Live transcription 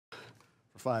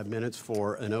5 minutes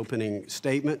for an opening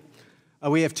statement.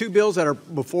 We have two bills that are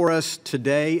before us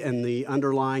today, and the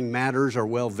underlying matters are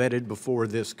well vetted before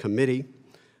this committee.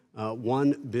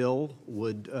 One bill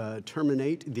would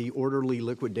terminate the orderly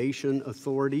liquidation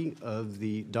authority of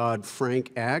the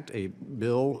Dodd-Frank Act, a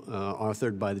bill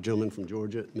authored by the gentleman from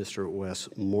Georgia, Mr.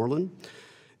 Westmoreland.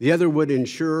 The other would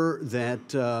ensure that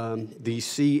the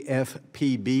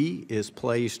CFPB is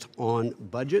placed on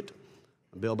budget,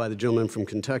 a bill by the gentleman from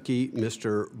Kentucky,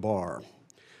 Mr. Barr.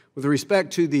 With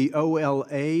respect to the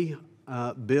OLA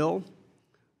bill,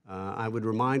 I would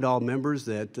remind all members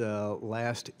that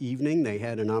last evening they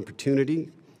had an opportunity,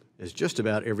 as just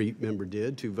about every member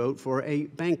did, to vote for a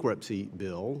bankruptcy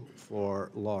bill for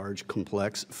large,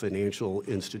 complex financial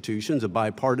institutions, a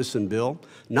bipartisan bill,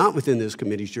 not within this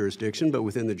committee's jurisdiction, but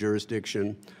within the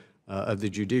jurisdiction of the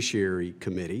Judiciary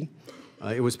Committee.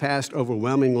 It was passed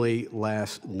overwhelmingly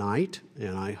last night,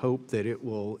 and I hope that it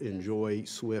will enjoy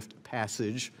swift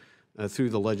passage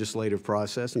through the legislative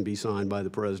process and be signed by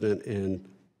the President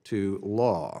into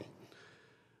law.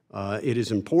 It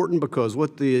is important because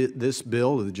what this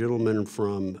bill, the gentleman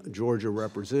from Georgia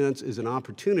represents, is an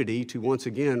opportunity to once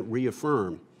again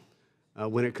reaffirm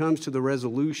when it comes to the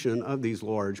resolution of these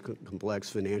large, complex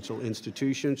financial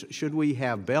institutions, should we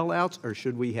have bailouts or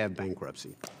should we have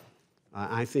bankruptcy?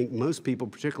 I think most people,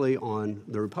 particularly on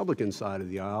the Republican side of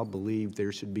the aisle, believe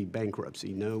there should be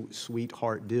bankruptcy. No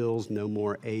sweetheart deals, no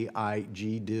more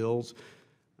AIG deals,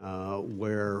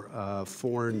 where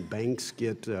foreign banks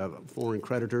get, foreign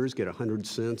creditors get 100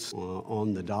 cents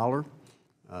on the dollar,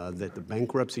 that the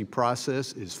bankruptcy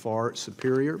process is far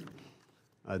superior.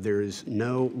 There is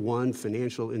no one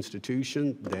financial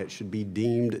institution that should be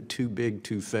deemed too big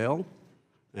to fail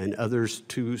and others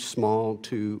too small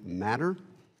to matter.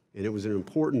 And it was an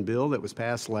important bill that was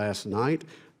passed last night,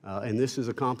 and this is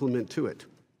a complement to it,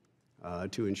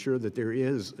 to ensure that there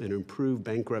is an improved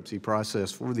bankruptcy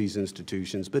process for these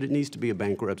institutions, but it needs to be a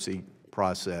bankruptcy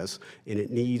process, and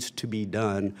it needs to be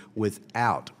done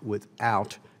without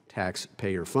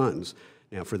taxpayer funds.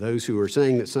 Now, for those who are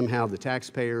saying that somehow the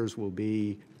taxpayers will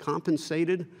be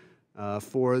compensated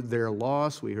for their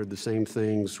loss, we heard the same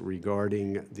things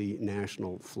regarding the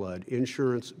National Flood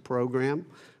Insurance Program.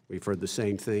 We've heard the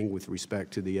same thing with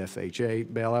respect to the FHA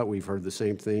bailout. We've heard the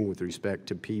same thing with respect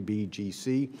to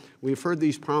PBGC. We've heard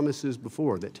these promises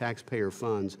before that taxpayer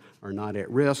funds are not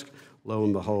at risk. Lo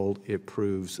and behold, it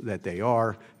proves that they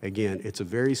are. Again, it's a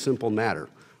very simple matter.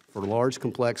 For large,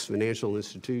 complex financial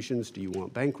institutions, do you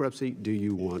want bankruptcy? Do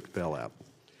you want bailout?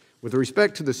 With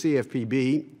respect to the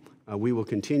CFPB, we will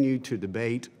continue to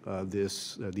debate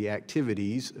the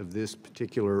activities of this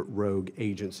particular rogue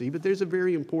agency, but there's a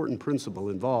very important principle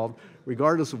involved,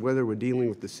 regardless of whether we're dealing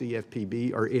with the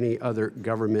CFPB or any other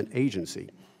government agency,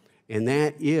 and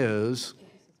that is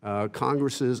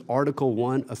Congress's Article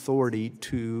I authority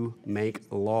to make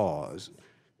laws,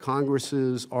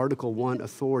 Congress's Article I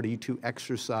authority to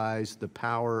exercise the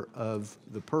power of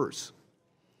the purse.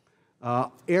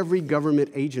 Every government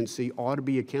agency ought to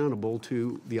be accountable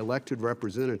to the elected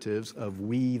representatives of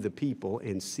we the people,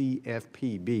 and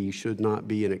CFPB should not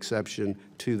be an exception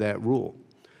to that rule.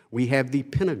 We have the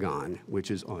Pentagon,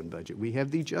 which is on budget. We have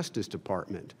the Justice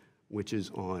Department, which is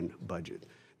on budget.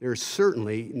 There's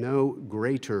certainly no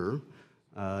greater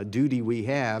duty we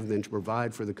have than to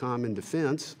provide for the common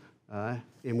defense, and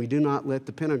we do not let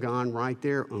the Pentagon write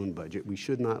their own budget. We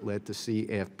should not let the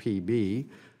CFPB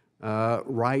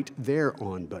write their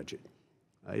own budget.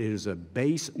 It is a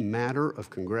base matter of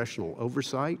congressional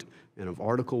oversight and of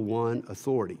Article I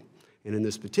authority. And in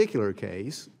this particular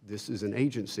case, this is an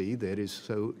agency that is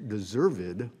so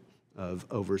deserved of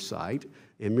oversight,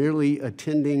 and merely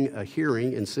attending a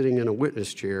hearing and sitting in a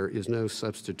witness chair is no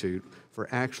substitute for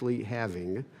actually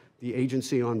having the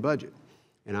agency on budget.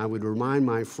 And I would remind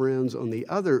my friends on the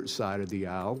other side of the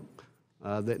aisle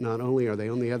that not only are they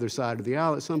on the other side of the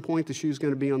aisle, at some point the shoe's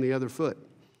going to be on the other foot.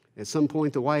 At some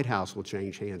point the White House will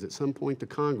change hands. At some point the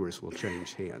Congress will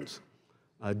change hands.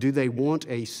 Do they want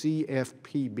a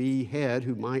CFPB head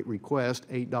who might request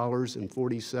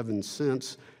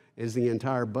 $8.47 as the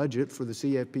entire budget for the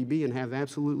CFPB and have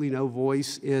absolutely no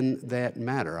voice in that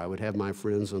matter? I would have my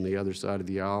friends on the other side of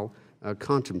the aisle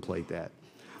contemplate that.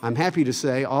 I'm happy to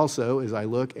say also, as I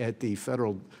look at the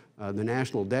the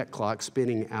national debt clock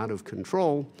spinning out of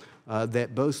control,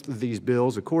 that both of these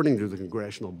bills, according to the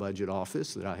Congressional Budget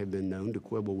Office, that I have been known to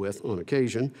quibble with on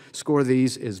occasion, score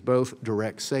these as both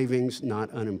direct savings,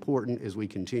 not unimportant as we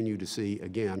continue to see,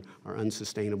 again, our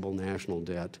unsustainable national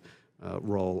debt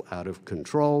roll out of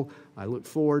control. I look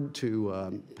forward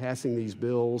to passing these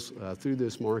bills through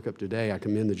this markup today. I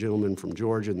commend the gentleman from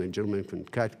Georgia and the gentleman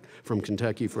from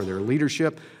Kentucky for their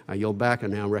leadership. I yield back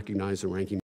and now recognize the ranking